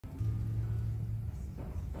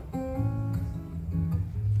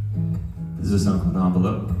This is a song called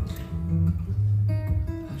Envelope. I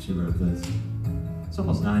actually wrote this. It's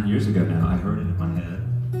almost 9 years ago now. I heard it in my head.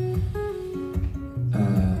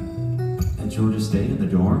 At Georgia State in the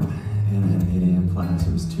dorm, and I had an 8 a.m. class.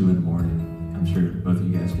 It was 2 in the morning. I'm sure both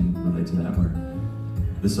of you guys can relate to that, where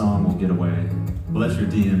the song won't get away. Well, that's your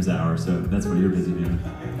DM's hour, so that's what you're busy doing.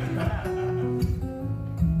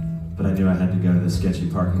 But I knew I had to go to the sketchy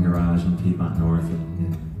parking garage in Piedmont North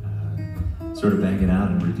and sort of bang it out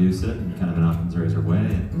and reduce it in kind of an Occam's razor way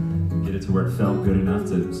and get it to where it felt good enough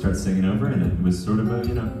to start singing over. And it was sort of a,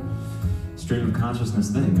 you know, stream of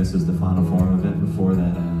consciousness thing. This is the final form of it before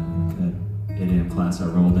that, that 8 a.m. class I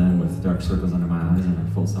rolled in with dark circles under my eyes and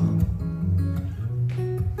a full song.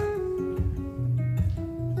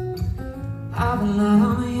 I've been out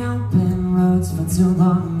on the open roads for too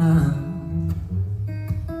long now,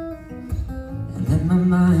 and in my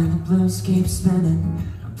mind the blues keep spinning.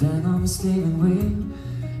 I'm down on the steering wheel,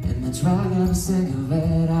 in the drag of a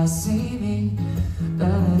cigarette I see me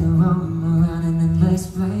better to roam around an endless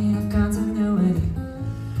plane of continuity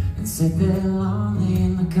and sit there lonely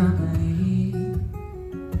in the company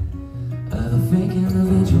of a fake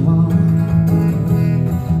individual.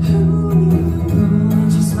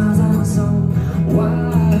 And she smiles at my soul. Why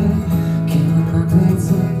can't I pretend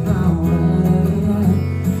nowhere,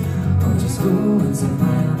 or just go into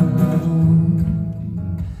my alone?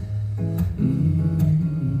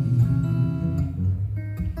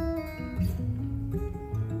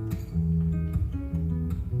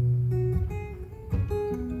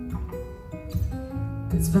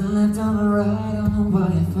 It's been left on the right, I don't know why I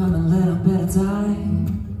found a little bit of time,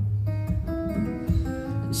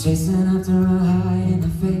 chasing after a high in the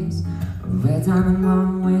face, a red diamond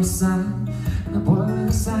one-way sign, and the boy with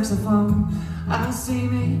the saxophone. I see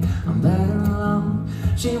me, I'm better alone.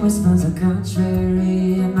 She whispers a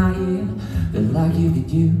contrary in my ear, feel like you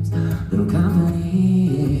could use a little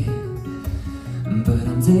company, but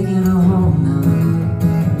I'm digging a hole now.